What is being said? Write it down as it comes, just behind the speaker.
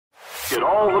Get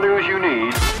all the news you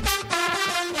need.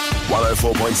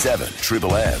 104.7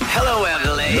 Triple M. Hello,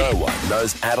 Adelaide. No one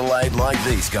knows Adelaide like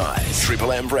these guys.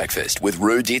 Triple M Breakfast with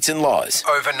Roo, Dits and Loz.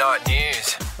 Overnight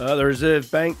news. The Reserve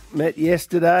Bank met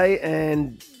yesterday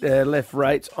and left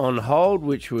rates on hold,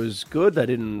 which was good. They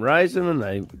didn't raise them and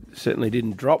they certainly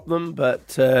didn't drop them,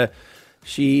 but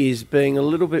she is being a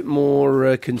little bit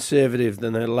more conservative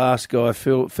than her last guy,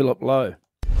 Philip Lowe.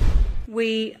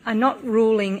 We are not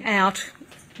ruling out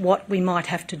what we might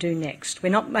have to do next. We're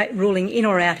not ruling in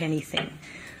or out anything.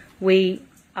 We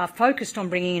are focused on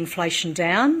bringing inflation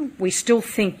down. We still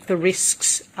think the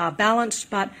risks are balanced,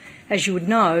 but as you would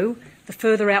know, the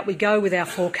further out we go with our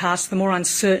forecasts, the more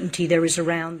uncertainty there is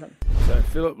around them. So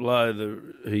Philip Lowe,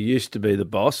 who used to be the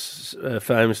boss,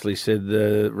 famously said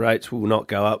the rates will not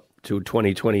go up till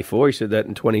 2024. He said that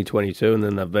in 2022, and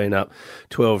then they've been up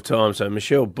 12 times. So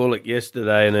Michelle Bullock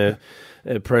yesterday in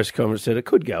a press conference said it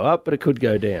could go up, but it could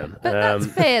go down. But that's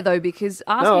fair, though, because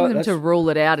asking them to rule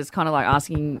it out is kind of like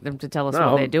asking them to tell us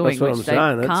what they're doing, that's what which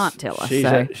I'm they saying. can't tell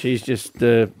us. She's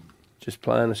just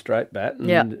playing a straight bat.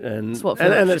 And that's what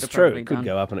it's true. It could done.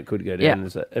 go up and it could go down,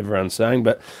 as everyone's saying.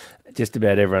 But just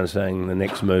about everyone's saying the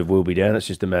next move will be down. It's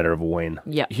just a matter of when.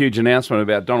 Yeah. Huge announcement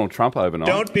about Donald Trump overnight.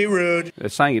 Don't be rude. They're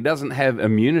saying he doesn't have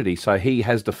immunity, so he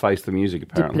has to face the music,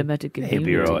 apparently. Diplomatic immunity.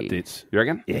 He'll be right, Dits. You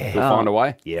reckon? Yeah. He'll find a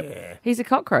way? Yep. Yeah. He's a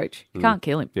cockroach. You can't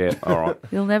kill him. Yeah, all right.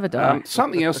 He'll never die.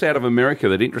 Something else out of America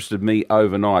that interested me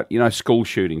overnight. You know, school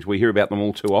shootings. We hear about them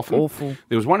all too often. Awful.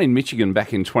 There was one in Michigan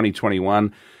back in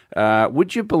 2021.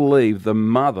 Would you believe the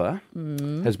mother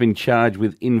has been charged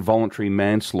with involuntary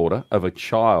manslaughter of a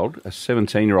child, a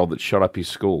 17-year-old that shot up his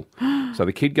school? So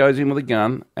the kid goes in with a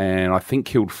gun and I think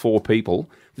killed 4 people.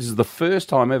 This is the first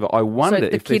time ever. I wonder so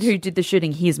the if kid who did the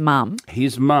shooting, his mum?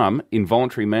 His mum,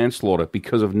 involuntary manslaughter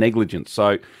because of negligence.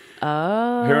 So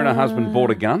her and her husband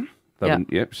bought a gun. They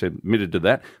admitted to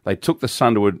that. They took the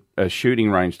son to a shooting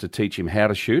range to teach him how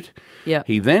to shoot. Yeah.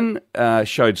 He then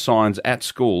showed signs at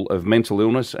school of mental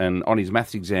illness and on his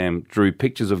maths exam drew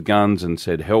pictures of guns and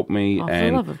said, help me. Oh, and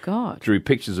for the love of God. Drew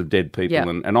pictures of dead people.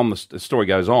 Yeah. And on the story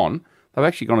goes on, they've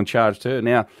actually gone and charged her.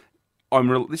 Now,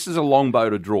 this is a long bow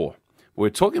to draw. We're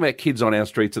talking about kids on our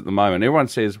streets at the moment. Everyone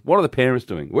says, what are the parents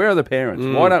doing? Where are the parents?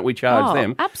 Why don't we charge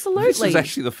them? Absolutely. This is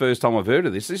actually the first time I've heard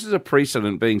of this. This is a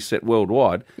precedent being set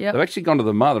worldwide. Yep. They've actually gone to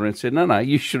the mother and said, no,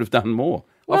 you should have done more.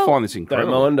 I find this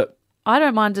incredible. Don't mind it. I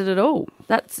don't mind it at all.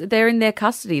 They're in their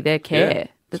custody, their care. Yeah.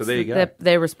 That's So there you go.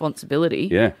 their responsibility.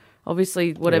 Yeah.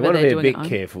 Obviously, We whatever want to they're be doing a at bit home.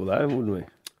 careful, though, wouldn't we?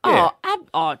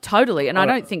 Oh, totally. And I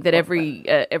don't think that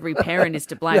every parent is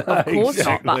to blame. No, Of course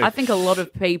exactly. not. But I think a lot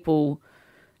of people,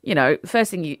 you know,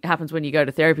 first thing happens when you go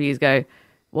to therapy is go,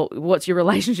 well, what's your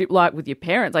relationship like with your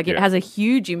parents? Like, it has a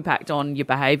huge impact on your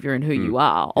behaviour and who you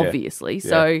are, obviously. Yeah.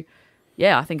 So,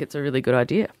 yeah, I think it's a really good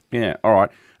idea. Yeah, all right.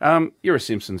 You're a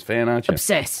Simpsons fan, aren't you?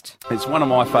 Obsessed. It's one of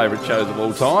my favourite shows of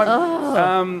all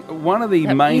time. One of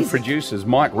the main producers,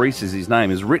 Mike Reese is his name,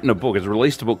 has written a book, has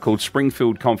released a book called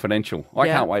Springfield Confidential. I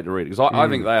can't wait to read it because I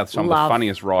think they are some of the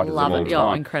funniest writers of all time.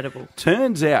 Oh, incredible.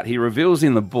 Turns out, he reveals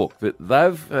in the book that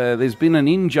there's been an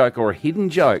in-joke or a hidden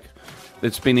joke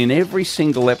that's been in every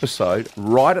single episode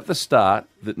right at the start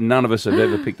that none of us have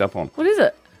ever picked up on. What is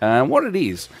it? What it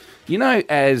is, you know,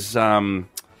 as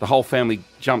the whole family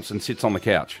jumps and sits on the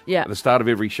couch at the start of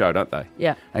every show, don't they?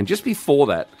 Yeah. And just before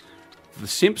that, the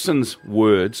Simpsons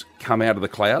words come out of the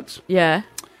clouds. Yeah.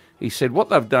 He said what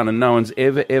they've done, and no one's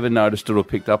ever noticed it or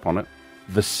picked up on it,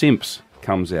 the Simps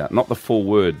comes out. Not the full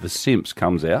word, the Simps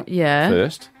comes out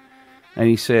first. And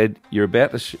he said, you're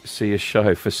about to see a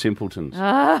show for simpletons.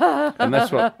 And that's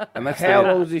How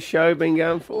long has this show been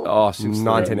going for? Oh, since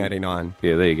 1989.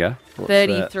 Yeah, there you go.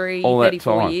 33, All that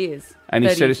 34 time. years. And he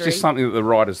said it's 33. just something that the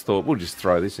writers thought, we'll just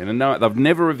throw this in. And no, they've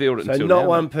never revealed it So until not now.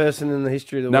 one person in the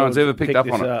history of the No world one's ever picked up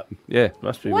on it. Yeah.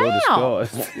 Must be Wow. well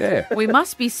disguised. Yeah. We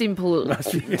must be simple. We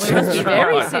must be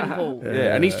very simple.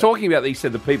 Yeah, and he's talking about, he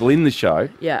said, the people in the show.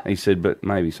 Yeah. And he said, but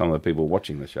maybe some of the people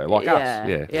watching the show, like us.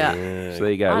 Yeah. Yeah. So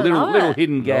there you go. I Little love it.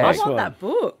 hidden I gag. want that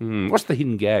book. What's the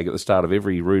hidden gag at the start of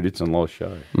every Roo, Dits and Loz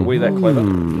show? Are we that clever?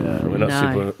 No, we're not No.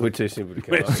 simple. We're too simple to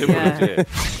come up. Yeah.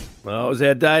 Well, it was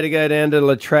our day to go down to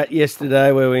La Tratte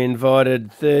yesterday where we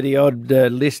invited 30-odd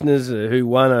listeners who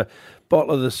won a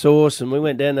bottle of the sauce, and we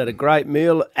went down and had a great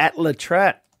meal at La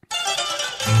Tratte.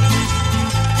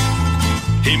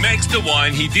 He makes the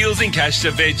wine, he deals in cash, the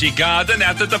veggie garden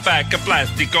out of the back, a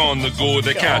plastic on the go,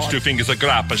 the couch, 2 fingers a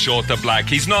grappa, short of black.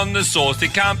 He's none the sauce,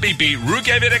 it can't be beat. Roo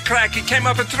gave it a crack, it came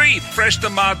up a treat. Fresh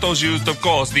tomatoes used, of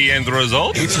course, the end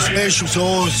result. It's a special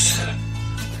sauce.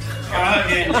 I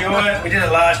hope you enjoy it. We did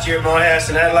it last year at my house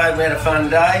in Adelaide. We had a fun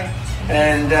day,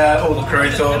 and all the crew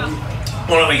thought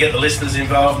why don't we get the listeners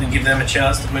involved and give them a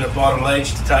chance to win a bottle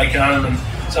each to take home? And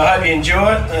so I hope you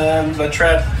enjoy it.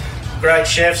 Latrobe, great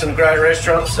chefs and a great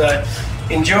restaurant, so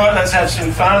enjoy it. Let's have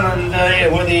some fun,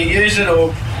 and whether you use it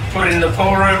or put it in the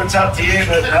pool room, it's up to you,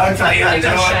 but hopefully you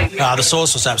enjoy it. The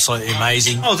sauce was absolutely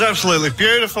amazing. Oh, it was absolutely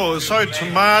beautiful. It was so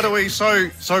tomatoey,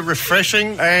 so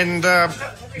refreshing, and I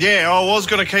was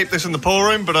going to keep this in the pool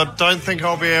room, but I don't think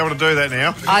I'll be able to do that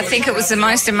now. I think it was the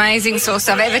most amazing sauce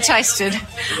I've ever tasted.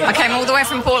 I came all the way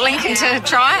from Port Lincoln to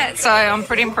try it, so I'm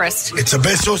pretty impressed. It's the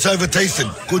best sauce I ever tasted.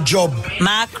 Good job.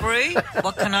 Mark Rue,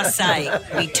 what can I say?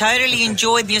 We totally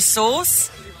enjoyed your sauce,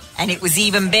 and it was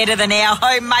even better than our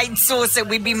homemade sauce that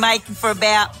we've been making for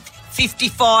about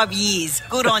 55 years.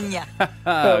 Good on you.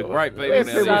 Great people.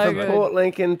 People from Port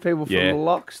Lincoln, people from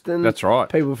Loxton. That's right.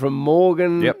 People from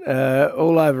Morgan,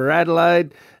 all over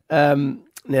Adelaide.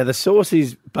 Now, the sauce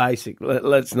is basic.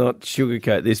 Let's not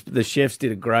sugarcoat this. The chefs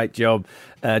did a great job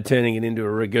turning it into a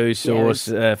ragu sauce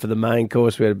for the main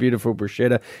course. We had a beautiful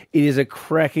bruschetta. It is a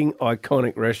cracking,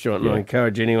 iconic restaurant, and I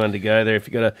encourage anyone to go there. If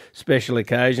you've got a special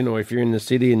occasion or if you're in the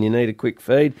city and you need a quick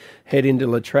feed, head into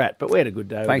Latrobe. But we had a good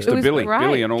day. Thanks to Billy. Great.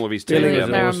 Billy and all of his team.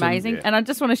 They're amazing. Yeah. And I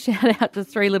just want to shout out to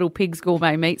Three Little Pigs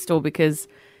Gourmet Meat Store because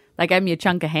they gave me a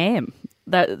chunk of ham.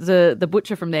 The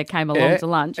butcher from there came along to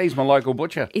lunch. He's my local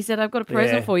butcher. He said, I've got a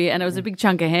present for you. And it was a big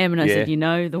chunk of ham. And I said,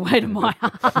 the way to my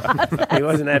heart. He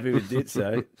wasn't happy with Ditz,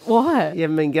 though. Why? You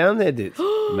haven't been going there, Ditz?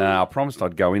 No, I promised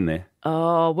I'd go in there.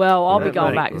 Oh, well, I'll be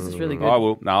going back because it's really good. I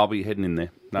will. No, I'll be heading in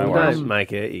there. No worries. Don't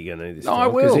make out you're going to this No, time. I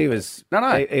will. Because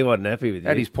he wasn't happy with you.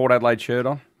 Had his Port Adelaide shirt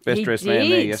on. Best dressed man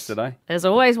there yesterday. There's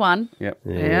always one. Yep.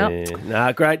 Yeah.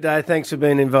 No, great day. Thanks for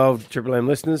being involved, Triple M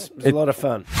listeners. It was a lot of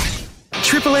fun.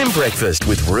 Triple M Breakfast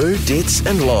with Roo, Ditz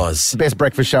and Loz. Best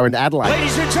breakfast show in Adelaide.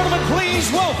 Ladies and gentlemen,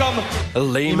 please welcome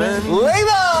Lehman.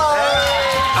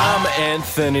 I'm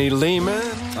Anthony Lehman.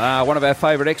 One of our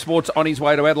favourite exports on his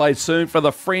way to Adelaide soon for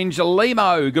the Fringe.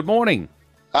 Lemo, good morning.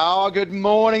 Oh, good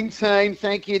morning, team.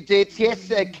 Thank you, Ditz.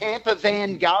 Yes, Camper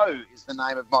Van Go is the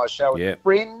name of my show at the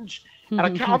Fringe. And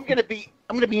I'm going to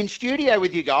be in studio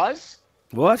with you guys.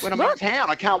 What? When I'm in town.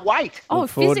 I can't wait. Oh,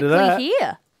 physically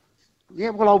here?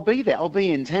 Yeah, well, I'll be there. I'll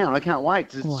be in town. I can't wait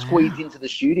to squeeze into the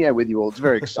studio with you all. It's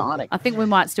very exciting. I think we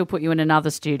might still put you in another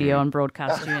studio and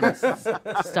broadcast you in. It's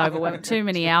just overwhelmed. Too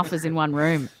many alphas in one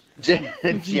room. Just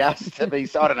to be,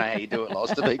 I don't know how you do it,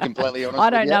 Loz, to be completely honest. I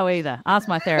don't know either. Ask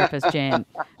my therapist, Jan.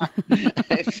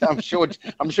 I'm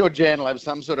sure Jan will have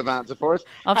some sort of answer for us.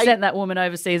 I've sent that woman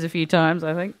overseas a few times,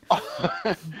 I think.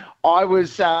 I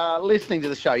was listening to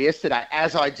the show yesterday,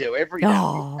 as I do every day,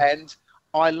 and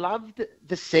I loved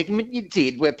the segment you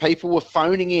did where people were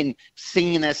phoning in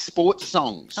singing their sports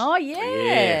songs. Oh, yeah.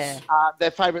 Yes.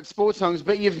 Their favourite sports songs,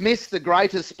 but you've missed the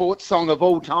greatest sports song of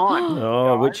all time.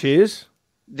 Oh, which is?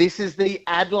 This is the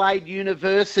Adelaide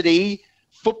University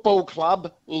Football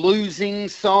Club losing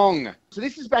song. So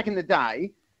this is back in the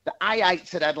day, the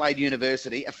A8s at Adelaide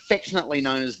University, affectionately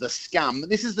known as the Scum.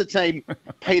 This is the team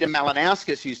Peter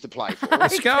Malinauskas used to play for. The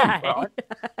Scum,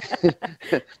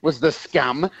 right? Was the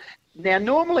Scum. Now,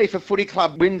 normally if a footy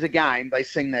club wins a game, they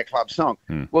sing their club song.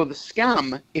 Well, the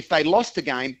Scum, if they lost a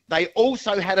game, they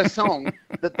also had a song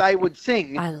that they would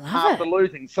sing after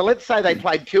losing. So let's say they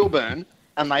played Kilburn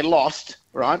and they lost,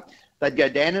 right? They'd go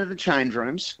down into the change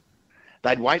rooms.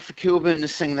 They'd wait for Kilburn to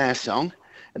sing their song.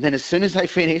 And then as soon as they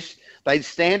finished, they'd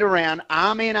stand around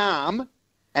arm in arm.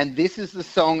 And this is the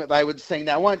song that they would sing.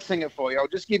 Now, I won't sing it for you. I'll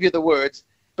just give you the words.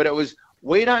 But it was,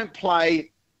 we don't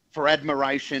play for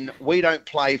admiration. We don't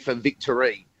play for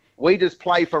victory. We just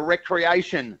play for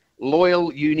recreation.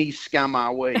 Loyal uni scum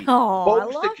are we.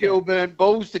 Balls to Kilburn,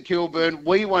 balls to Kilburn.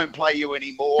 We won't play you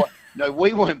anymore. No,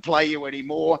 we won't play you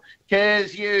anymore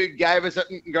because you gave us it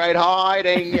in great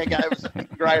hiding. You gave us it in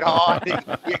great hiding.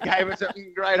 You gave us it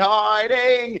in great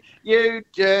hiding. You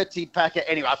dirty packet.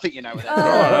 Anyway, I think you know what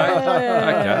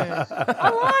that's Okay. I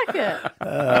like it.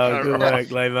 Oh, good work,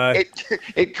 Lemo.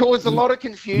 It caused a lot of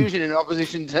confusion in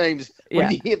opposition teams when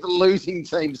you hear the losing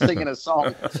team singing a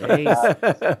song.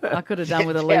 Jeez. I could have done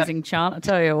with a losing chant, I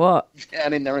tell you what.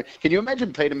 Down in there. Can you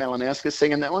imagine Peter Malinauskas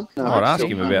singing that one? No, I'd ask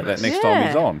him about that next time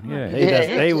he's on. Yeah.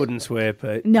 He wouldn't swear,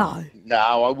 Pete. No.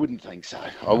 No, I wouldn't think so.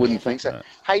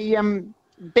 Hey,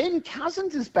 Ben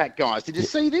Cousins is back, guys. Did you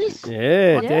see this?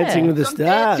 Yeah. Dancing with the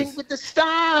Stars. Dancing with the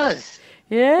Stars.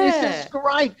 Yeah. This is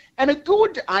great. And a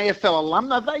good AFL alum.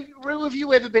 Have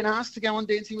you ever been asked to go on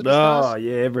Dancing with the Stars? Oh,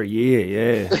 yeah, every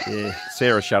year, yeah.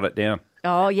 Sarah shut it down.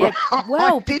 Oh, yeah.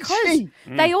 Well, because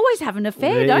they always have an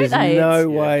affair, There's don't they? no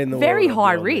way in the very world.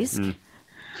 high risk.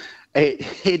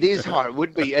 It is hard. It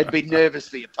would be. It'd be nervous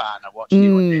for your partner watching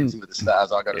you on Dancing with the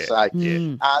Stars. I got to say.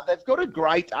 Yeah. They've got a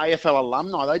great AFL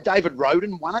alumni though. David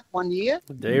Roden won it one year.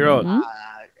 D-Rod.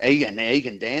 He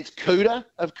can dance. Cooter,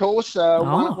 of course,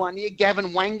 won it one year. Gavin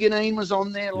Wanganeen was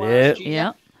on there last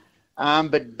year. Yeah.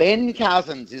 But Ben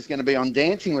Cousins is going to be on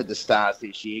Dancing with the Stars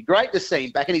this year. Great to see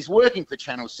him back, and he's working for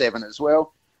Channel 7 as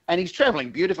well. And he's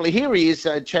travelling beautifully. Here he is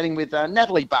chatting with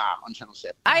Natalie Barr on Channel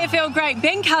 7. AFL great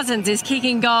Ben Cousins is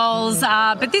kicking goals,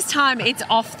 but this time it's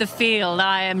off the field.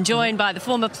 I am joined by the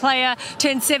former player,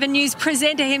 turned 7 News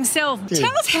presenter himself. Yeah.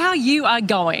 Tell us how you are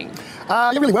going.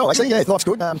 Yeah, really well, actually. Yeah, life's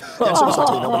good. Yeah, so it's nice to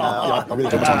be in Melbourne. I really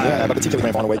enjoy my time here, but particularly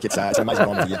when final week, it's an amazing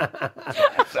time of the year.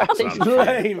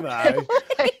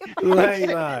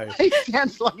 Lame-o. He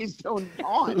sounds like he's doing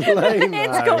fine. He's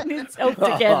gotten himself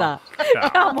together.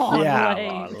 Come on,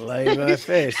 Yeah, lame-o.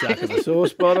 Fair suck of the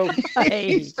sauce bottle.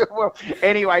 Well,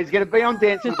 anyway, he's going to be on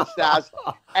Dancing with the Stars,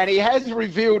 and he has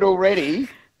revealed already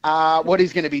what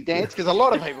he's going to be dancing, because a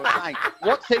lot of people are saying,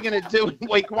 what's he going to do in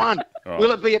week 1? Right.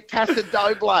 Will it be a Paso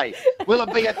Doble? Will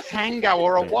it be a tango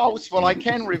or a waltz? Well, I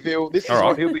can reveal this is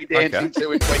what he'll be dancing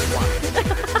to in week 1.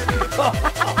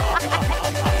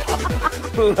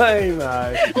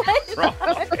 Lame-o.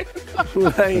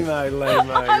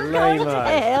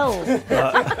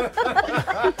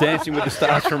 Dancing with the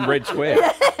Stars from Red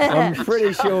Square. I'm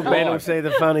pretty sure Ben will see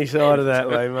the funny side of that,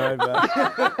 lame-o.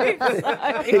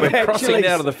 We're crossing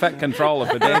out of the fat controller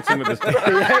for Dancing with the Stars.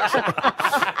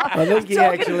 I think he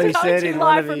actually said in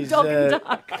one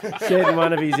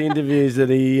of his interviews that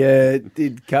he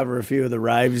did cover a few of the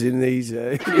raves in these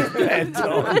bad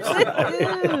times.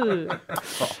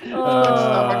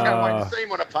 I can't wait to see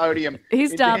him on a podium.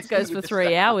 His dance goes for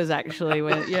 3 hours, actually.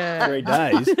 3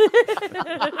 days.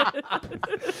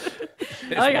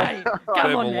 Okay,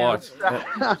 come on now.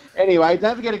 Anyway,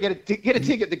 don't forget to get a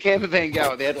ticket to Camper Van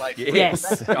Go at the Adelaide.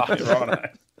 Yes.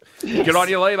 Good on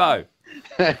you, Levo.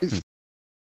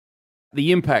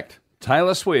 The impact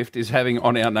Taylor Swift is having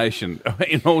on our nation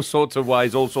in all sorts of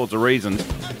ways, all sorts of reasons.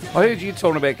 I heard you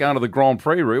talking about going to the Grand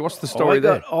Prix, Roo. What's the story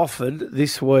there? I got offered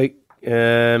this week,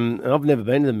 and I've never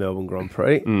been to the Melbourne Grand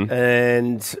Prix,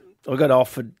 and I got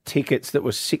offered tickets that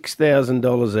were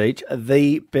 $6,000 each,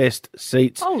 the best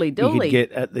seats you could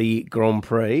get at the Grand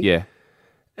Prix. Yeah.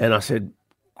 And I said,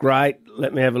 great,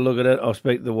 let me have a look at it. I'll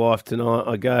speak to the wife tonight.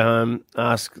 I go home,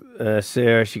 ask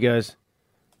Sarah. She goes,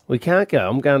 we can't go.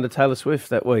 I'm going to Taylor Swift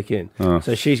that weekend. Oh.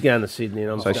 So she's going to Sydney.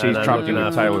 And I'm So staying she's home trumpeting looking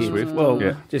with after Taylor the kids. Swift? Well,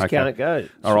 Yeah. just Okay. can't go.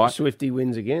 All right. Swifty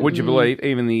wins again. Would you believe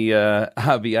even the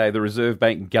RBA, the Reserve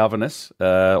Bank governess,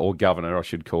 or governor, I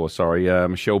should call her, sorry,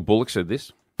 Michelle Bullock said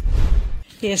this.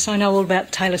 Yes, I know all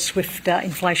about Taylor Swift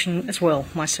inflation as well,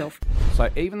 myself. So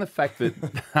even the fact that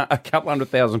a couple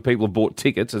 100,000 people have bought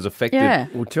tickets has affected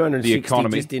Well, 260 the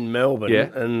economy. just in Melbourne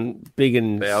and big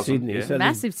in 1,000, Sydney. yeah. So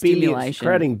Massive there's billions, stimulation.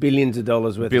 creating billions of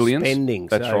dollars worth of spending.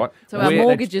 That's right. So our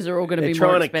mortgages are all going to be they're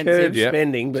more trying expensive. to curb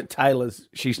spending, but Taylor's...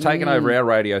 She's taken over our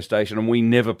radio station and we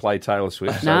never play Taylor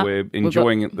Swift, so No, we're we've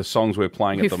enjoying the songs we're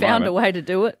playing We at the found moment. a way to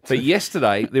do it. So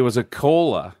yesterday there was a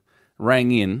caller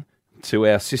rang in to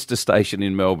our sister station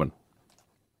in Melbourne.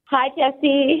 Hi,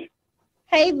 Jessie.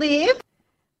 Hey, Liv.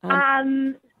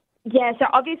 Yeah, so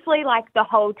obviously, like, the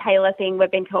whole Taylor thing, we've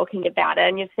been talking about it,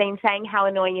 and you've been saying how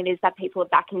annoying it is that people are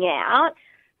backing out.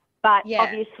 But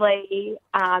obviously,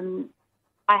 I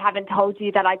haven't told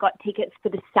you that I got tickets for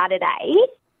the Saturday,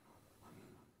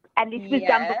 and this was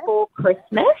done before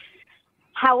Christmas.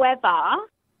 However,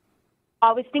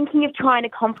 I was thinking of trying to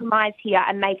compromise here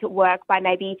and make it work by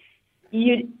maybe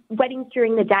weddings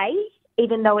during the day,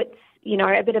 even though it's, you know,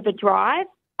 a bit of a drive.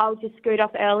 I'll just scoot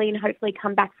off early and hopefully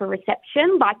come back for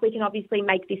reception. Like, we can obviously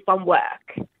make this one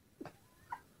work.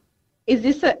 Is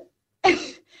this a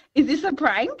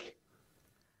prank?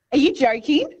 Are you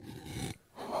joking?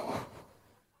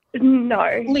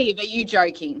 No. Liv, are you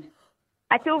joking?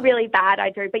 I feel really bad, I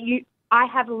do. But I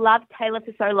have loved Taylor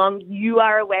for so long. You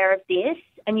are aware of this,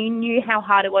 and you knew how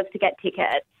hard it was to get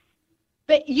tickets.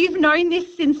 But you've known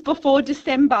this since before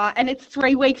December, and it's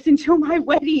 3 weeks until my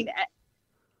wedding.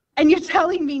 And you're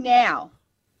telling me now.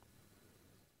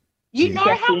 You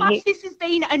know how much this has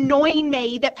been annoying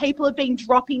me that people have been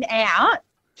dropping out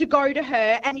to go to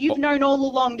her, and you've known all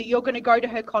along that you're going to go to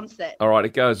her concert. All right,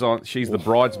 it goes on. She's the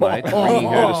bridesmaid, ringing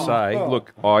her to say,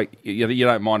 look, you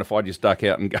don't mind if I just duck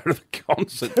out and go to the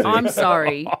concert. I'm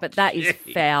sorry, but that is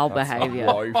foul behaviour.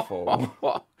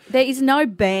 Woeful. There is no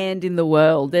band in the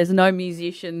world. There's no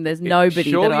musician. There's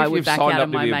nobody that I would back out of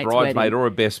my mate's wedding. Surely if you've signed up to be a bridesmaid or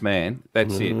a best man,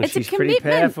 that's it. It's She's a commitment.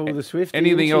 pretty powerful, the Swifty.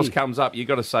 Anything else comes up, you've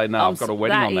got to say, no, I've got a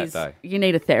wedding on that day. You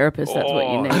need a therapist. That's what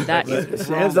you need. That is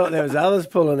sounds like there was others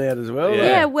pulling out as well.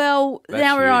 Yeah, well,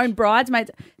 our own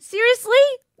bridesmaids. Seriously?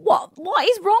 What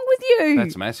is wrong with you?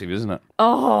 That's massive, isn't it?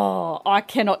 Oh, I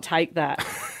cannot take that.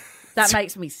 That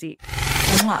makes me sick.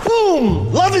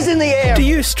 Boom! Love is in the air! Do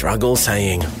you struggle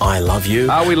saying, I love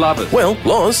you? Are we lovers? Well,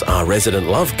 Loz, our resident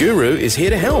love guru, is here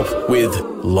to help with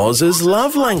Loz's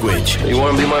love language. You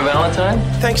want to be my Valentine?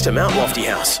 Thanks to Mount Lofty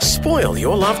House. Spoil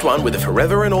your loved one with a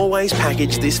forever and always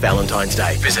package this Valentine's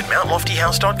Day. Visit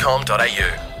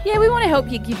mountloftyhouse.com.au. Yeah, we want to help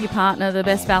you give your partner the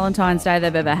best Valentine's Day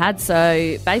they've ever had.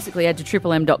 So basically head to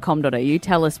triplem.com.au.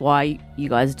 Tell us why you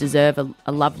guys deserve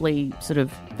a lovely sort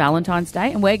of Valentine's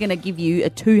Day. And we're going to give you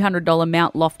a $200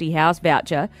 Mount Lofty House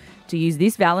voucher to use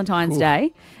this Valentine's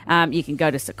Day. You can go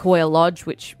to Sequoia Lodge,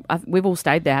 which we've all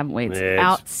stayed there, haven't we? It's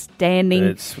outstanding.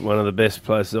 It's one of the best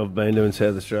places I've been to in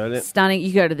South Australia. Stunning.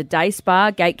 You go to the Day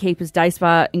Spa, Gatekeepers Day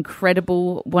Spa,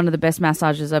 incredible. One of the best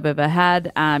massages I've ever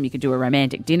had. You can do a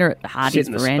romantic dinner at the Hardy's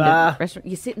Veranda restaurant.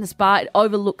 You sit in the spa. It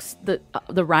overlooks the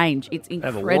range. It's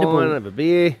incredible. Have a wine, have a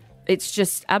beer. It's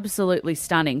just absolutely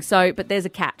stunning. So, but there's a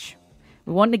catch.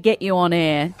 We want to get you on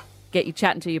air, get you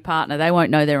chatting to your partner. They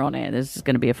won't know they're on air. There's just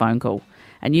going to be a phone call.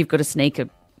 And you've got to sneak a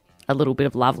little bit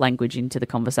of love language into the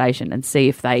conversation and see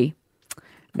if they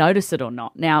notice it or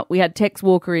not. Now, we had Tex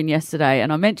Walker in yesterday,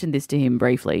 and I mentioned this to him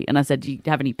briefly, and I said, do you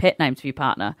have any pet names for your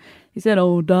partner? He said,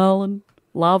 oh, darling,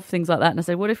 love, things like that. And I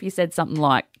said, what if you said something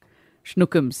like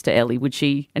Schnookums to Ellie? Would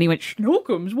she? And he went,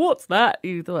 Schnookums? What's that?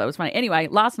 He thought that was funny. Anyway,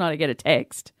 last night I get a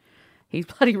text. He's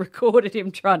bloody recorded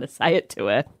him trying to say it to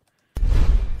her.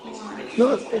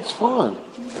 No, it's fine.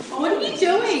 What are you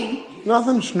doing?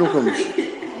 Nothing, Schnookums.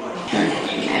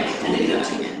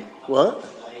 What?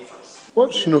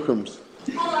 What Schnookums?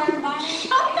 Shut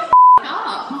the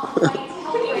up.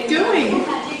 What are you doing?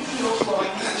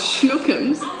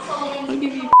 Schnookums? I'll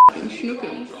give you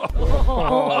schnookums.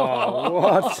 Oh,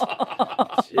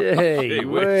 what? Gee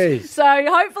whiz. So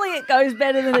hopefully it goes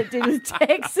better than it did with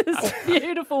Tex's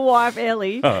beautiful wife,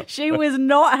 Ellie. She was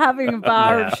not having a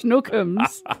bar of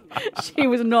schnookums. She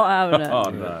was not having it. Oh,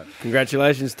 no.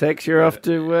 Congratulations, Tex. You're off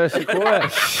to Sequoia.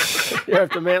 You're off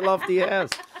to Mount Lofty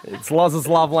House. It's Loz's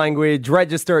love language.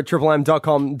 Register at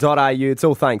triplem.com.au. It's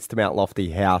all thanks to Mount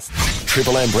Lofty House.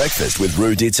 Triple M Breakfast with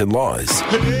Roo, Dits and Loz.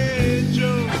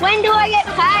 When do I get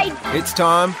paid? It's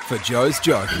time for Joe's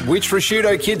Joke. Which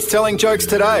prosciutto kid's telling jokes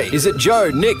today? Is it Joe,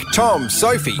 Nick, Tom,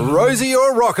 Sophie, Rosie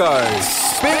or Rocco?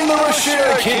 Spin the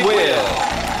prosciutto kid wheel.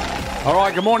 All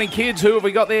right, good morning, kids. Who have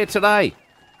we got there today?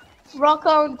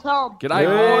 Rocco and Tom. G'day,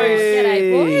 boys.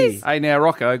 G'day, boys. Hey, now,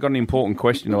 Rocco, I've got an important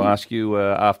question to ask you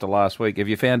after last week. Have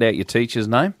you found out your teacher's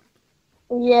name?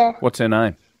 Yeah, What's her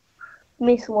name?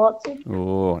 Miss Watson.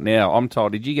 Oh, now, I'm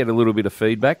told, did you get a little bit of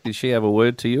feedback? Did she have a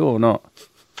word to you or not?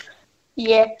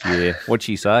 Yeah. Yeah. What'd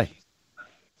she say?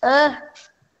 I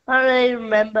don't really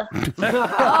remember. Come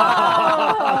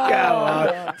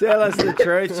on. Tell us the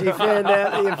truth. She found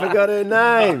out that you forgot her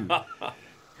name.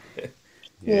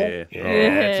 Yeah.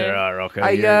 That's all right, Rocco.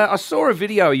 Hey, I saw a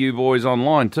video of you boys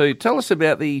online too. Tell us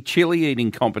about the chili eating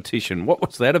competition. What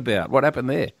was that about? What happened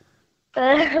there?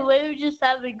 We were just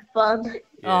having fun.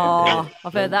 Oh,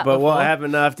 I've heard that But before. what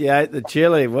happened after you ate the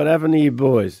chili? What happened to you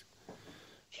boys?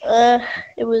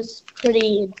 It was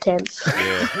pretty intense.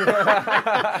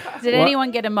 Did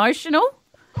anyone get emotional?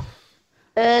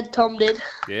 Tom did.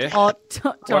 Yeah. Oh,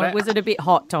 Tom, was it a bit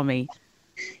hot, Tommy?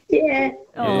 Yeah.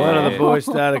 One of the boys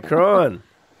started crying.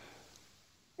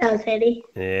 That was Eddie.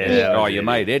 Yeah. Oh, your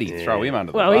mate Eddie. Throw him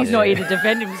under the Well, bus. he's not here to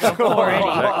defend himself for Eddie.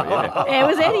 Exactly, yeah. Yeah, it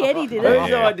was Eddie. Eddie did it.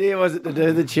 Whose idea was it to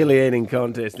do the chili eating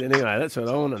contest anyway? That's what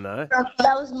I want to know. That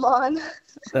was mine.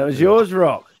 That was yours,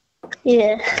 Rock.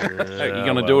 Yeah. You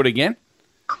going to do it again?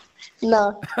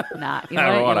 No. Nah, you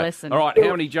learn your lesson. All right,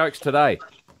 how many jokes today?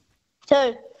 2.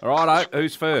 All right,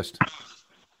 who's first?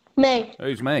 Me.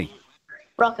 Who's me?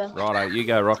 Rocco. Righto, you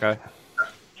go, Rocco.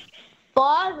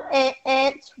 5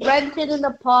 ants rented an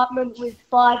apartment with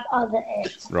 5 other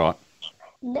ants. Right.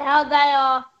 Now they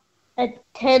are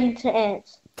 10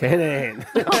 ants. 10 ants.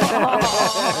 Right.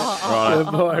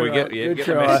 Good boy, We Rock. get Good the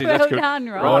try. message. That's Well good. done,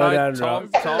 Rock. Righto, Well done,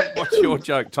 Tom, what's your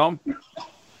joke, Tom?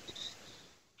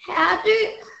 How do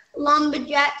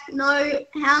lumberjacks know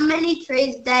how many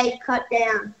trees they cut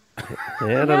down?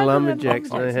 How do lumberjacks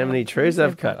know how many trees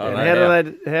they've cut down?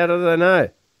 know How do they know?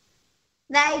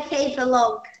 They keep a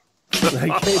log. They keep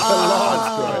a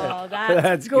Oh, That's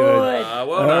that's good. good.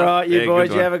 Well All done. right, you Yeah, boys,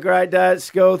 good you one. have a great day at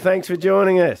school. Thanks for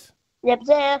joining us. Yep,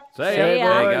 there. See ya.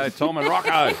 There you go, Tom and Rocco.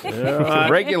 right.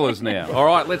 Regulars now. All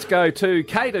right, let's go to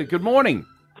Kata. Good morning.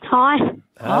 Hi.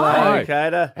 Hello,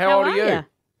 Kata. How old are you?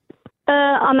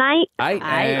 I'm 8. 8.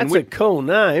 And That's a cool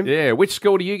name. Yeah, which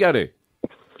school do you go to?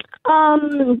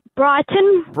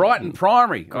 Brighton. Brighton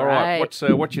Primary. All right.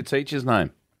 Great. What's your teacher's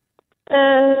name?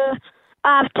 I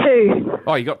have 2.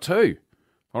 Oh, you got 2.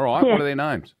 All right. Yeah. What are their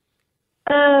names?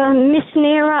 Miss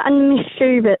Nera and Miss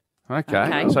Schubert.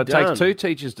 Okay. So it takes 2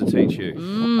 teachers to teach you.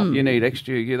 You need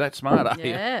extra. You're that smart, are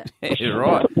you? Yeah. Yeah,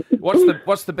 right.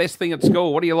 What's the best thing at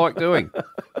school? What do you like doing?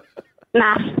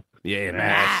 Math. Yeah,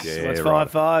 maths. Yeah, What's right.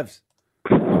 5 fives?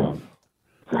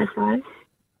 25.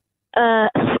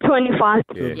 25.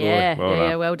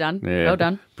 Yeah, well done. Yeah. Well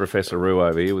done. Professor Roo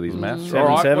over here with his maths. 7 All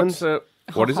right. sevens?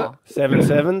 What is it? 7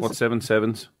 sevens? What's 7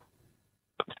 sevens?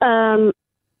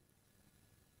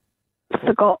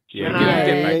 Forgot. Yeah, No,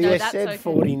 get back you to us. that's said okay.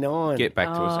 49. Get back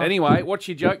to us. Oh. Anyway, what's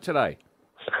your joke today?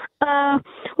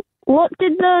 What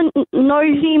did the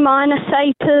nosy miner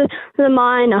say to the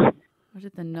miner? What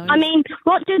did the nose?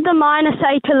 What did the miner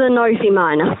say to the nosy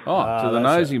miner? Oh, to the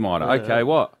nosy miner. Okay,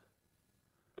 what?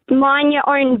 Mind your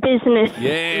own business.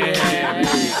 Yeah, there you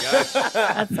go.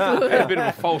 That's good. Had a bit of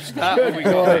a false start when we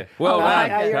got there. Well done.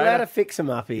 Hey, you're Kata. allowed to fix them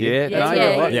up here. Yeah, no,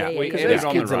 you're right. We Because edit these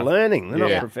on the kids are run. learning. They're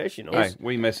Yeah. not professionals. Hey,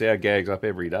 we mess our gags up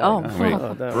every day. Oh, don't we? I don't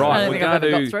Right, I don't we're think I've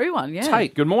going ever to got through one. Yeah.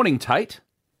 Tate. Good morning, Tate.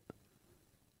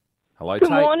 Hello, Good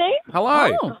Tate. morning.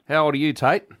 Hello. Oh. How old are you,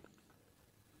 Tate?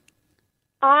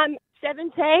 I'm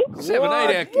 17.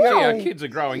 17. Our kids are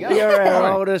growing up. You're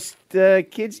our oldest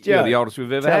kids, Joe. You're the oldest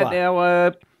we've ever Tell had. her.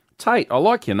 Now, Tate, I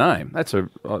like your name. That's a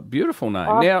beautiful name.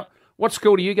 Oh. Now, what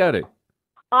school do you go to?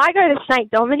 I go to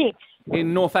St. Dominic's.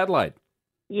 In North Adelaide.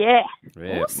 Yeah.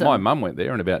 Yeah, Awesome. my mum went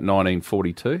there in about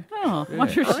 1942. Oh,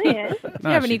 wonder if Oh, yeah. do you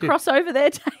have any she did. crossover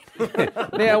there,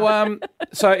 Tate? Now,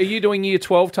 so are you doing year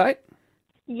 12, Tate?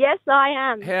 Yes, I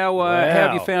am. How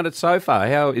have you found it so far?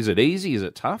 How is it easy? Is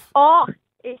it tough? Oh,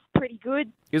 it's pretty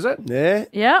good. Is it? Yeah.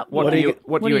 Yeah. What do you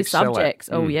What are you your excel at? subjects?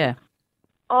 Oh, Mm. yeah.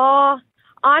 Oh,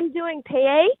 I'm doing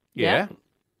PE, Yeah.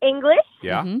 English,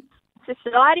 Yeah. Mhm.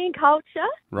 society and culture,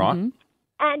 Right. Mhm.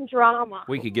 and drama.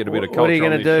 We could get a bit of culture. What are you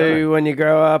going going to do when you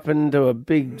grow up into a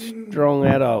big, strong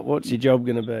adult? What's your job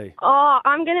going to be? Oh,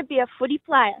 I'm going to be a footy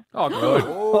player. Oh, good.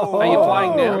 Are you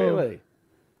playing now? Really?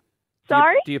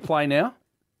 Sorry? Do you play now?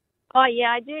 Oh,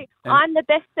 yeah, I do. I'm the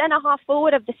best centre-half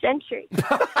forward of the century.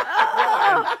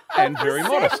 And very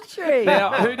modest. Century.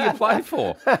 Now, who do you play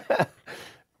for?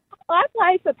 I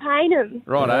play for Paynham.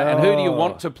 Right, and who do you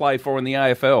want to play for in the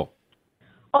AFL?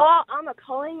 Oh, I'm a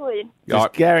Collingwood. Does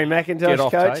Right. Gary Get McIntosh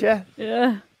off, coach Tate. you?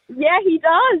 Yeah. Yeah, he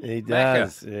does. He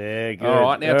does. Yeah, good. All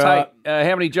right, now, Tate,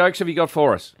 how many jokes have you got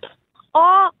for us?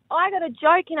 Oh, I got a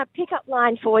joke and a pickup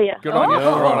line for you. Good on you.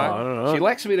 Oh. All right. I don't know. She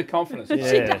lacks a bit of confidence. She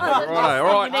Yeah. does. Righto,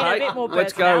 all right, You need a Tate, bit more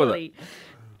let's go with personality.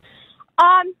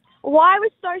 Why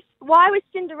was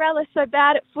Cinderella so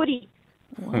bad at footy?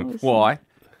 Why?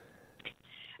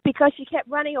 Because she kept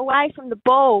running away from the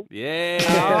ball. Yeah.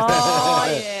 Oh,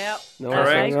 yeah. Nice.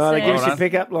 Correct. Right, give us Well your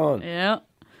pickup line. Yeah.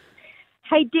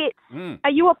 Hey, Ditz, Mm.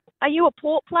 are you a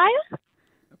port player?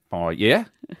 Oh, yeah?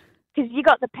 Because you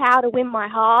got the power to win my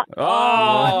heart.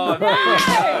 Oh, there you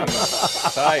go.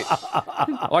 Tate.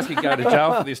 I could go to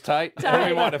jail for this, Tate. We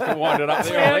might have to wind it up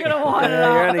there. Yeah, I we're think. going to wind it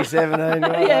Yeah, you're up. only 17.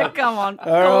 Right? Yeah, come on. All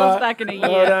Call us right. back in a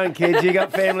Well year. done, kids. You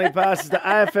got family passes to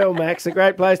AFL Max, a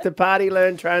great place to party,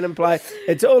 learn, train and play.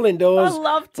 It's all indoors. I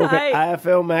love Book Tate. at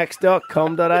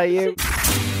aflmax.com.au.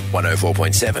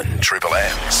 104.7 Triple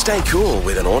M. Stay cool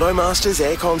with an Automasters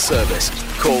aircon service.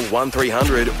 Call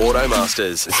 1300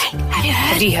 Automasters.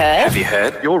 Have you heard? Have you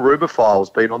heard? Your Rubophile's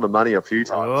been on the money a few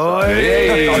times.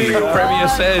 Hey, Premier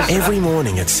says. Every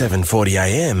morning at 7:40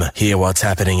 a.m, hear what's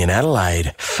happening in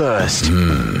Adelaide first.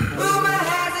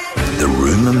 The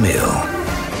rumour mill.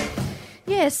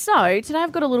 Yeah, so today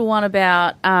I've got a little one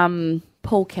about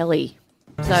Paul Kelly.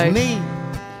 So me.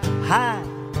 Hi.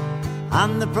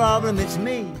 I'm the problem, it's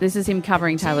me. this is him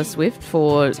covering Taylor Swift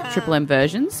for Triple M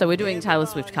versions. So we're doing Taylor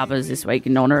Swift covers this week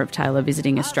in honour of Taylor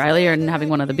visiting Australia and having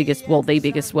one of the biggest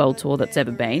world tour that's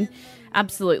ever been.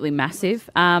 Absolutely massive.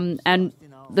 And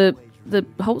the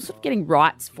whole sort of getting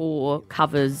rights for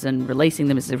covers and releasing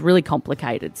them is really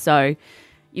complicated. So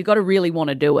you've got to really want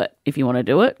to do it if you want to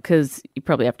do it, because you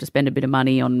probably have to spend a bit of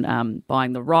money on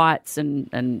buying the rights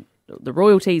and the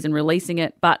royalties and releasing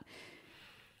it. But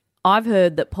I've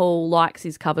heard that Paul likes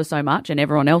his cover so much and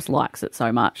everyone else likes it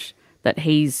so much that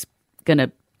he's going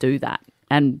to do that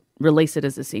and release it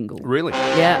as a single. Really?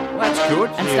 Yeah. Well, that's good.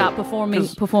 And start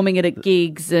performing it at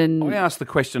gigs. And I asked the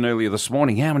question earlier this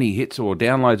morning, how many hits or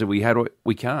downloads have we had?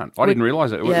 We can't. I didn't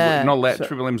realise it. Yeah. We're not allowed,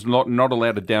 Triple M's not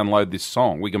allowed to download this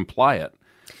song. We can play it.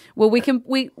 Well,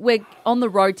 we're on the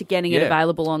road to getting it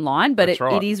available online, but it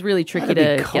is really tricky to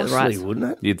That'd be get the costly, rights.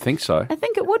 wouldn't it? You'd think so. I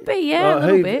think it would be, a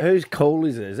little bit. Whose call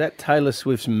is it? Is that Taylor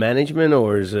Swift's management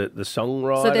or is it the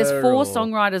songwriter? So there's 4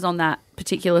 songwriters on that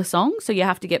particular song, so you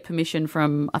have to get permission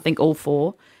from, I think, all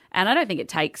 4. And I don't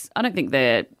think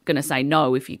they're going to say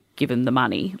no if you give them the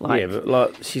money. Yeah,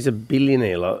 but she's a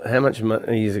billionaire. Like, how much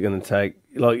money is it going to take?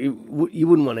 Like, you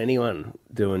wouldn't want anyone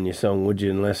doing your song, would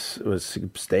you, unless it was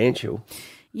substantial?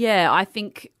 Yeah, I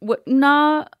think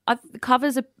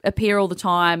covers appear all the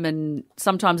time, and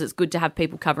sometimes it's good to have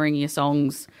people covering your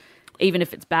songs, even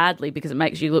if it's badly, because it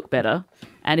makes you look better.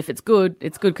 And if it's good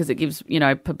because it gives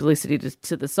publicity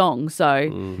to the song. So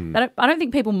I don't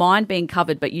think people mind being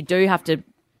covered, but you do have to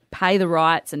pay the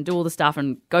rights and do all the stuff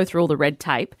and go through all the red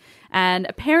tape. And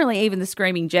apparently, even the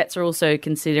Screaming Jets are also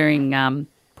considering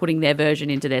putting their version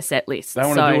into their set list. They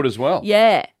want to do it as well.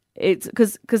 Yeah. It's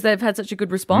because they've had such a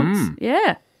good response.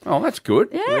 Yeah. Oh, that's good.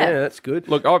 Yeah, that's good.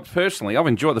 Look, I've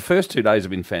enjoyed the first 2 days have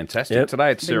been fantastic. Yep.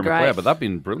 Today it's Sarah great. McLeod, but they've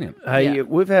been brilliant. Hey,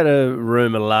 we've had a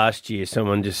rumour last year.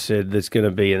 Someone just said there's going to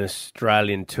be an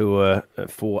Australian tour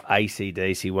for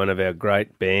AC/DC, one of our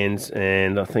great bands,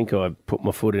 and I think I put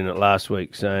my foot in it last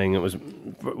week saying it was,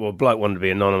 well, bloke wanted to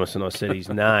be anonymous, and I said his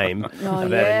name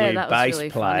about a new bass really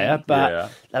player, funny.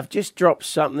 but they've just dropped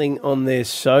something on their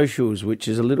socials, which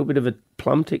is a little bit of a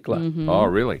plum tickler. Mm-hmm. Oh,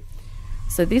 really?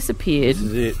 So this appeared. This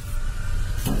is it.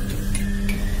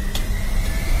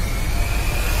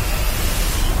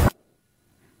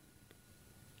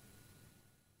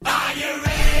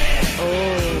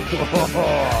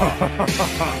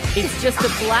 It's just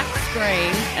a black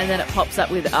screen, and then it pops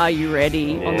up with "Are you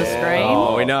ready?" on the screen.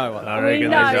 Oh, we know. I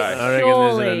reckon there's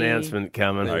surely. an announcement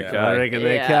coming. Okay. I reckon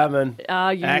they're coming.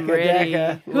 Are you Acca ready?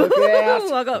 dacca. Look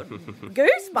out. I got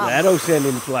goosebumps. That'll send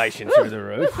inflation through the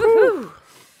roof.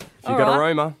 If you've All got right. a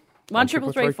rumour.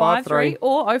 1-333-5-3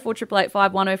 or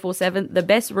 0488511047. The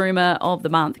best rumour of the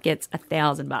month gets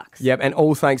 $1,000. Yep, and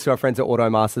all thanks to our friends at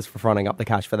Automasters for fronting up the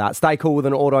cash for that. Stay cool with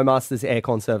an Automasters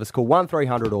aircon service. Call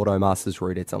 1300 Automasters,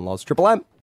 Root It's on Loz. Triple M.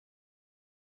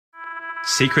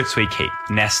 Secrets we keep,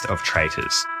 nest of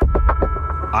traitors.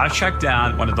 I've tracked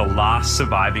down one of the last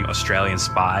surviving Australian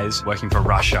spies working for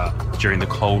Russia during the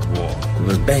Cold War. He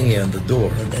was banging on the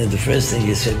door, and the first thing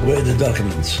he said, "Where are the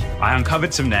documents?" I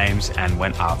uncovered some names and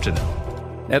went after them.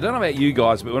 Now, I don't know about you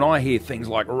guys, but when I hear things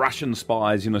like Russian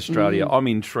spies in Australia, I'm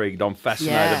intrigued. I'm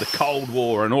fascinated. Yeah. The Cold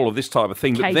War and all of this type of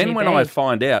thing. But then KGB. when I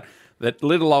find out that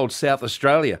little old South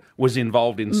Australia was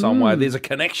involved in some way, there's a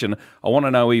connection, I want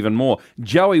to know even more.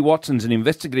 Joey Watson's an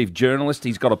investigative journalist.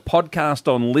 He's got a podcast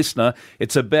on Listener.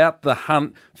 It's about the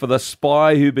hunt for the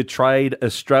spy who betrayed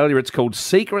Australia. It's called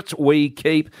Secrets We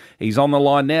Keep. He's on the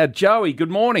line now. Joey,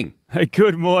 good morning. Hey,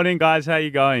 good morning, guys. How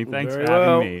you going? Thanks for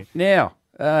having me. Now,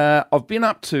 I've been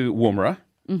up to Woomera.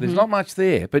 There's not much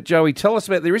there. But, Joey, tell us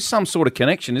about, there is some sort of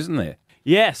connection, isn't there?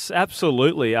 Yes,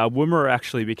 absolutely. Woomera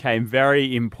actually became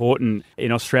very important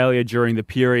in Australia during the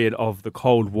period of the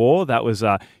Cold War. That was,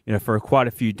 for quite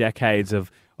a few decades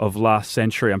of last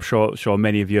century. I'm sure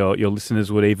many of your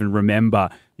listeners would even remember.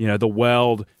 The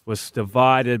world was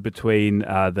divided between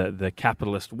the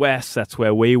capitalist West, that's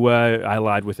where we were,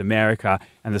 allied with America,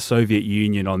 and the Soviet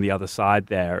Union on the other side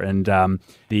there. And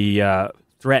the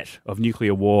threat of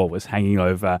nuclear war was hanging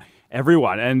over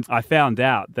everyone. And I found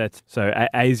out that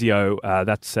ASIO,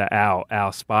 that's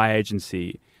our spy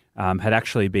agency, had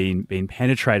actually been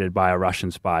penetrated by a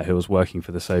Russian spy who was working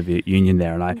for the Soviet Union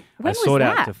there. And I sought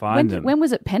out to find them. When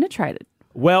was it penetrated?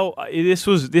 Well,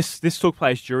 this took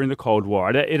place during the Cold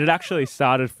War. It had actually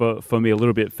started for me a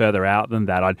little bit further out than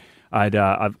that.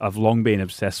 I've long been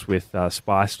obsessed with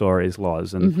spy stories,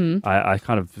 Loz, and I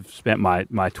kind of spent my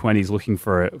 20s looking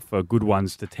for good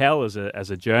ones to tell as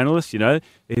a journalist.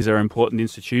 These are important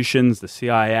institutions: the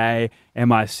CIA,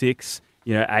 MI6,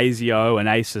 ASIO, and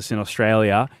ASIS in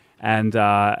Australia. And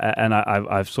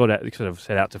I've sort of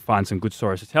set out to find some good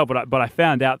stories to tell. But I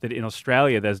found out that in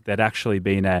Australia there'd actually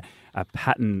been a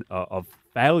pattern of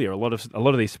failure. A lot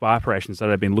of these spy operations that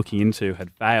I'd been looking into had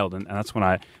failed, and that's when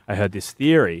I heard this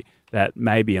theory that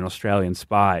maybe an Australian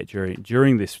spy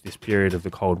during this period of the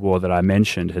Cold War that I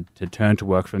mentioned had turned to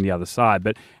work from the other side.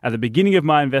 But at the beginning of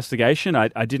my investigation,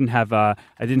 I didn't have a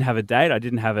date, I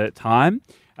didn't have a time.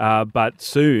 But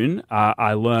soon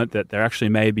I learned that there actually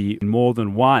may be more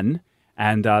than one,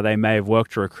 and they may have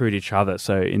worked to recruit each other.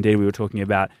 So indeed, we were talking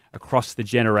about across the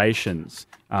generations,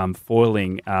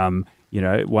 foiling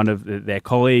one of their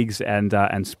colleagues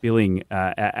and spilling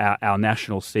our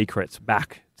national secrets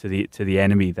back to the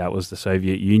enemy that was the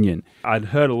Soviet Union. I'd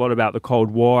heard a lot about the Cold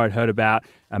War. I'd heard about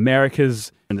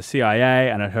America's and the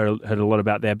CIA, and I'd heard a lot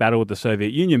about their battle with the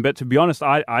Soviet Union. But to be honest,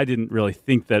 I didn't really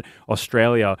think that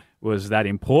Australia was that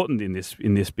important in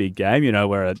this big game.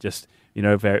 We're just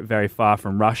very, very far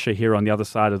from Russia here on the other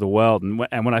side of the world. And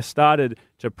when I started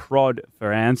to prod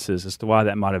for answers as to why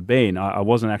that might have been, I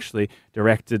wasn't actually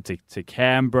directed to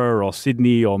Canberra or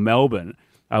Sydney or Melbourne.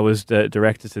 I was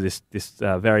directed to this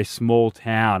very small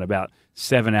town about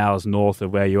 7 hours north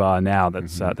of where you are now.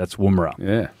 That's Woomera.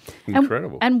 Yeah,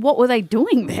 incredible. And what were they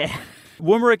doing there?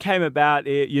 Woomera came about,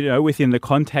 within the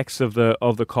context of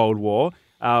the Cold War.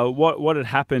 What had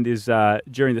happened is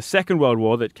during the Second World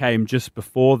War that came just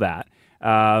before that,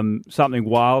 something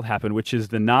wild happened, which is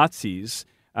the Nazis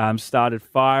started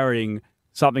firing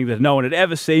something that no one had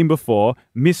ever seen before,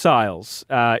 missiles,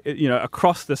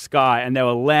 across the sky, and they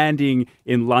were landing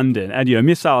in London. And,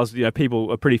 missiles,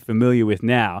 people are pretty familiar with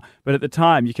now. But at the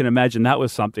time, you can imagine that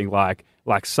was something like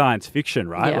science fiction,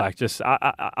 right? Yeah. Like just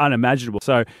unimaginable.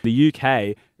 So the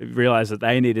UK realized that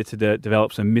they needed to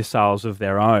develop some missiles of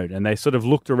their own. And they sort of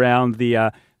looked around the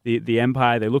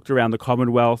empire, they looked around the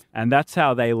Commonwealth, and that's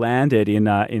how they landed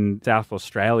in South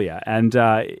Australia. And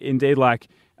indeed,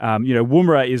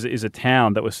 Woomera is a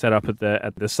town that was set up at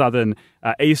the southern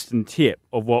eastern tip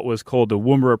of what was called the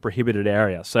Woomera Prohibited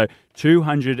Area. So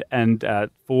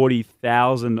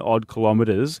 240,000 odd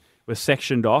kilometres were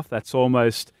sectioned off. That's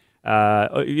almost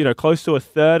close to a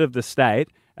third of the state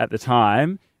at the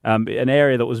time. An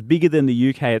area that was bigger than the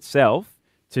UK itself,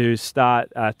 to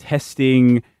start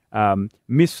testing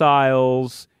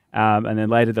missiles. And then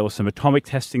later there was some atomic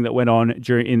testing that went on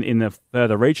in the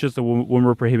further reaches of the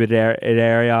Woomera Prohibited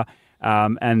Area,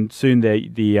 and soon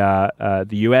the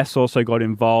US also got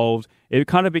involved. It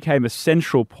kind of became a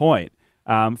central point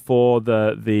for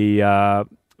the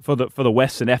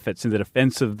Western efforts in the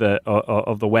defence of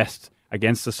the West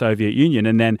against the Soviet Union,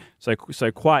 and then so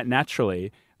quite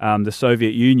naturally the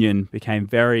Soviet Union became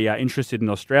very interested in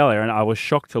Australia, and I was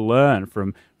shocked to learn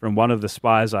from one of the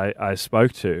spies I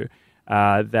spoke to.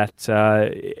 That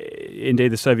indeed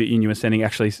the Soviet Union was sending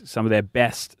actually some of their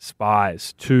best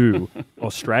spies to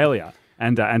Australia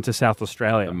and to South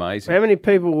Australia. Amazing. How many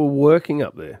people were working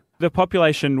up there? The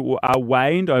population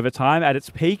waned over time. At its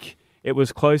peak, it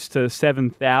was close to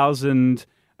 7,000.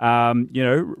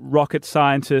 Rocket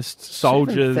scientists,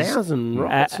 soldiers, 7,000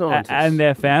 rocket scientists and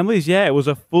their families. Yeah, it was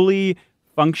a fully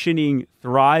functioning,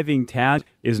 thriving town.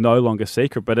 Is no longer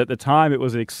secret, but at the time, it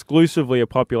was exclusively a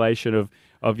population of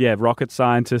rocket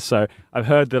scientists. So I've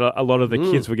heard that a lot of the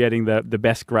kids were getting the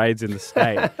best grades in the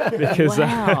state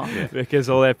because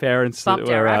all their parents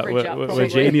were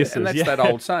geniuses. And that's that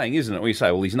old saying, isn't it? Where you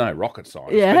say, well, he's no rocket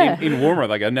scientist. Yeah. But in Woomera,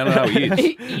 they go, no, he is.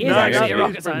 He is actually a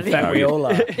rocket scientist. In fact, we all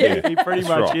are. He pretty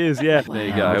much is, yeah. There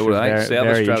you go. Well, South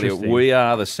Australia, we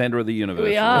are the centre of the universe.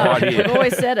 We are. Right here. I've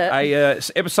always said it.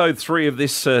 Episode 3 of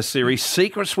this series,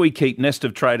 Secrets We Keep, Nest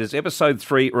of Traitors. Episode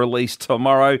 3 released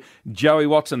tomorrow. Joey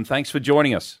Watson, thanks for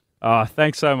joining us.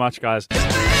 Thanks so much, guys.